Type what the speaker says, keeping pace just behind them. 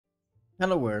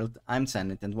Hello world, I'm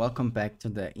Zenit and welcome back to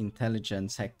the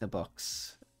Intelligence Hack the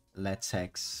Box Let's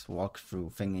Hacks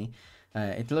walkthrough thingy.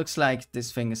 It looks like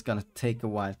this thing is gonna take a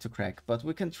while to crack, but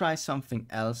we can try something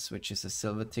else, which is a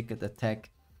silver ticket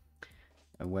attack,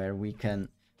 where we can...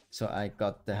 So I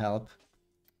got the help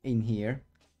in here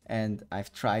and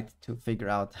I've tried to figure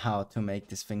out how to make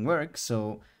this thing work,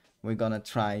 so we're gonna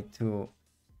try to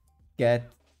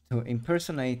get to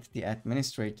impersonate the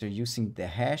administrator using the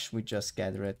hash we just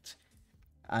gathered.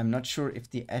 I'm not sure if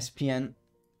the SPN,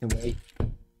 the way,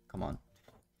 come on.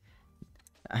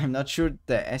 I'm not sure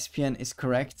the SPN is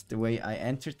correct the way I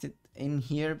entered it in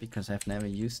here because I've never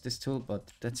used this tool,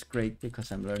 but that's great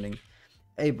because I'm learning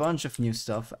a bunch of new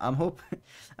stuff.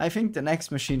 I think the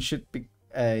next machine should be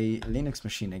a Linux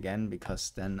machine again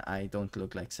because then I don't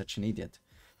look like such an idiot.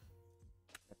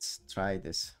 Let's try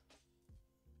this.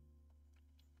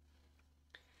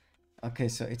 Okay,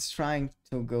 so it's trying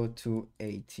to go to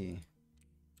 80.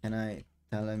 Can I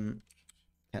tell him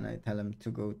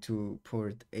to go to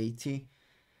port 80?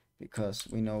 Because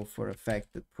we know for a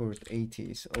fact that port 80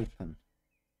 is open.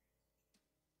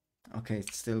 Okay,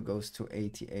 it still goes to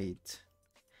 88.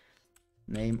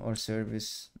 Name or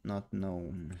service not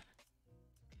known.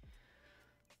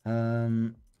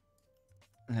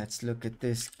 Let's look at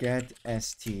this. Get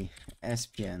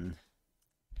SPN.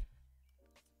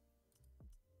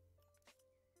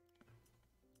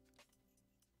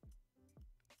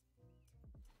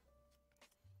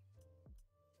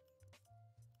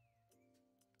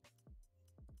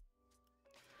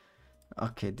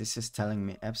 Okay, this is telling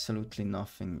me absolutely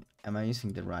nothing. Am I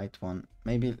using the right one?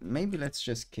 Maybe let's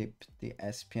just skip the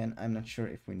SPN. I'm not sure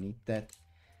if we need that.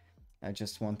 I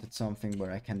just wanted something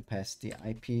where I can pass the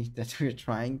IP that we're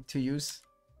trying to use.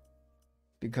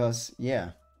 Because,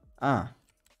 yeah. The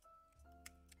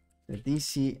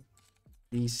DC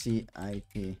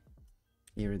IP.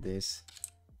 Here it is.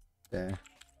 The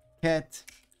cat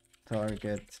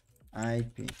target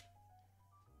IP.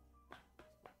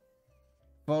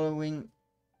 Following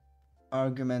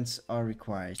arguments are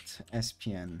required.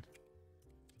 SPN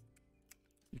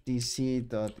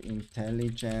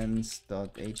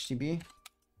dc.intelligence.htb.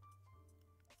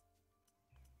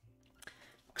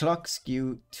 Clock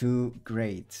skew to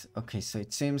great. Okay, so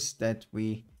it seems that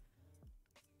we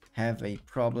have a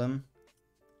problem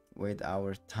with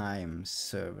our time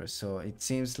server. So it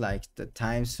seems like the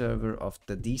time server of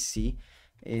the DC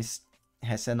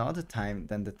has another time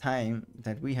than the time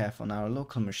that we have on our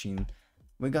local machine.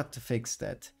 We got to fix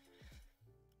that.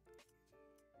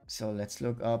 So let's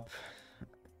look up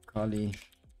Kali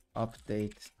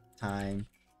update time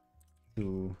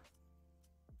to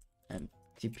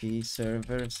NTP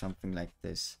server, something like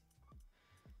this.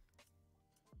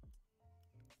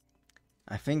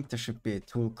 I think there should be a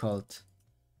tool called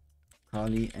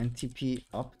Kali NTP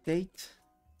update.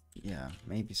 Yeah,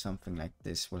 maybe something like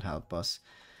this will help us.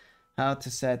 How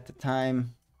to set the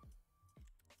time.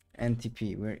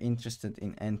 NTP, we're interested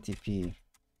in NTP,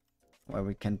 where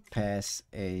we can pass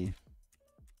a...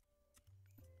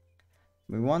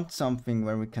 We want something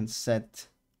where we can set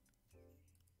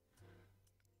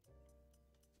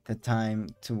the time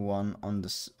to 1 on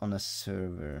a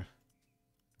server.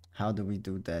 How do we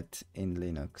do that in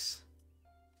Linux?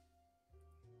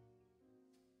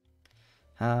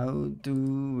 How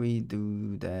do we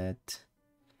do that?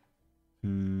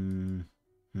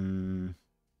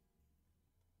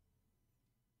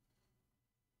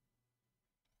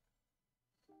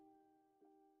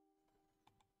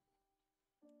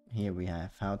 Here we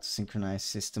have how to synchronize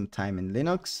system time in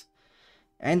Linux.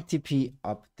 NTP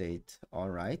update. All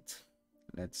right,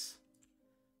 let's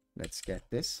get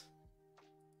this.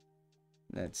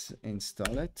 Let's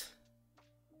install it.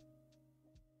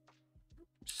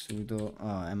 Sudo.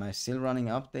 Oh, am I still running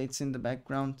updates in the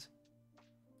background?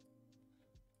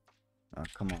 Oh,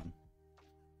 come on.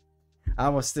 I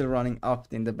was still running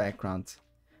up in the background.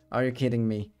 Are you kidding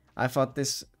me? I thought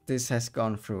this has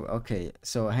gone through. Okay,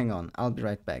 so hang on. I'll be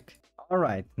right back.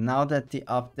 Alright, now that the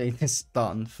update is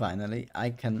done, finally, I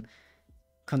can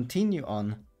continue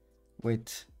on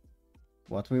with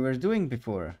what we were doing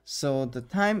before. So the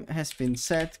time has been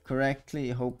set correctly,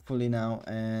 hopefully now,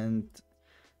 and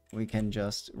we can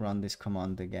just run this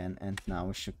command again, and now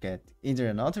we should get either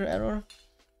another error.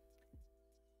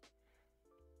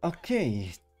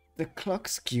 Okay, the clock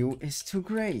skew is too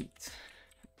great.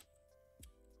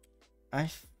 I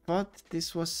thought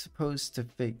this was supposed to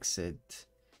fix it.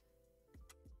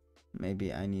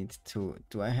 Maybe I need to...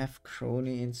 Do I have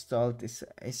Crony installed? Is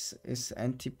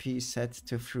NTP set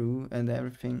to true and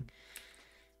everything?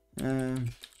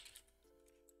 Can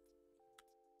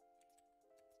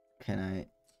I...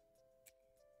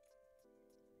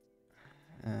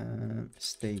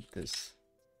 Status.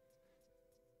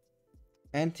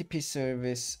 NTP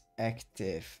service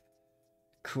active.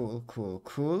 Cool, cool,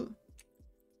 cool.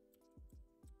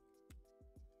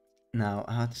 Now,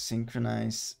 how to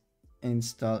synchronize,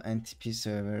 install NTP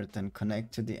server, then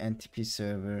connect to the NTP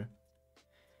server.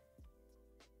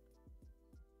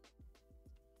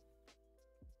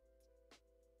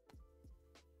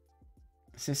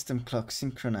 System clock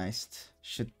synchronized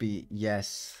should be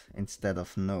yes instead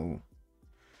of no.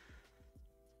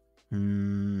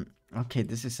 Okay,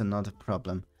 this is another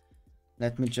problem.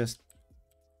 Let me just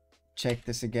check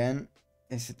this again.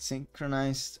 Is it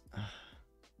synchronized?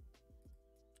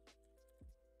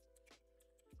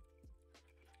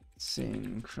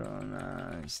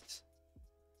 Synchronized.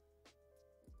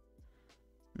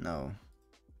 No.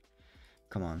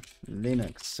 Come on,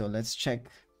 Linux. So let's check.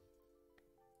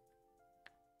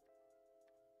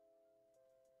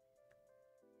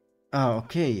 Oh,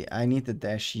 okay. I need the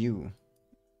 -u.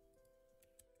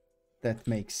 That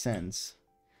makes sense.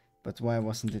 But why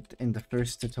wasn't it in the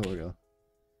first tutorial?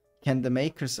 Can the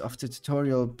makers of the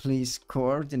tutorial please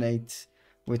coordinate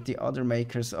with the other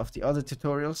makers of the other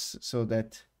tutorials so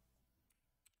that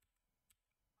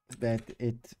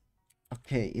it...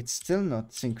 Okay, it's still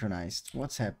not synchronized.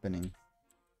 What's happening?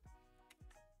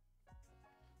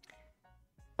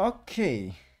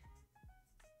 Okay.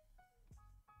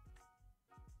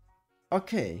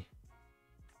 Okay.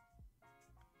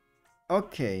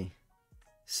 Okay.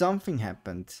 Something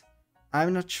happened.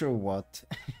 I'm not sure what,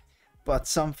 but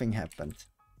something happened.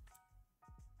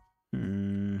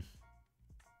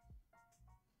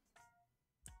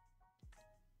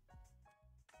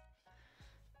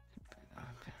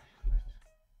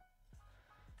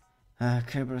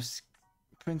 Kerberoasting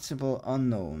principal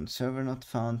unknown. Server not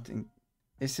found.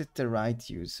 Is it the right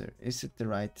user? Is it the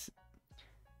right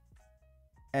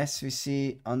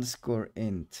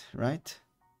svc_int, right?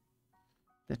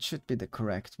 That should be the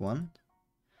correct one.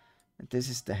 This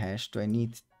is the hash. Do I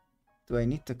need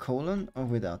the colon or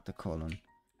without the colon?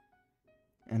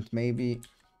 And maybe,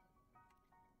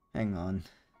 hang on,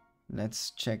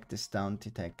 let's check this down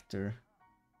detector.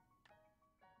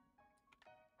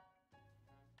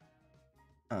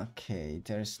 Okay,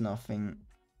 there's nothing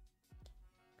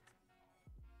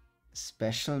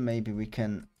special. Maybe we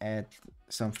can add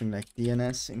something like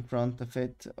DNS in front of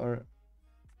it, or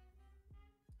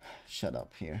shut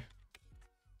up here.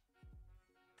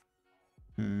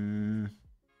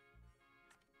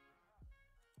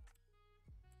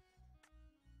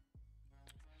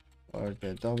 Or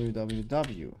the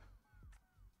www.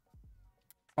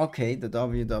 Okay, the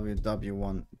www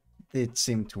one did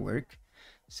seem to work.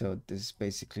 So this is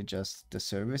basically just the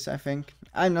service, I think.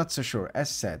 I'm not so sure. As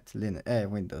said,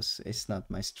 Windows is not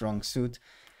my strong suit,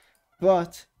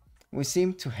 but we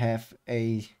seem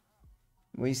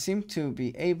to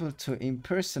be able to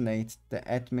impersonate the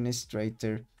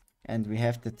administrator, and we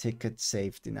have the ticket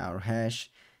saved in our hash.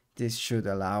 This should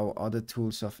allow other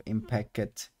tools of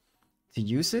Impacket to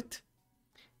use it,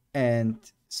 and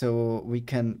so we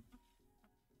can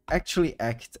actually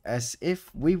act as if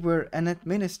we were an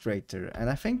administrator. And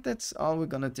I think that's all we're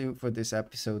gonna do for this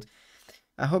episode.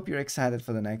 I hope you're excited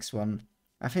for the next one.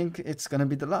 I think it's gonna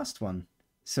be the last one.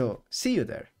 So see you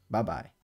there. Bye bye.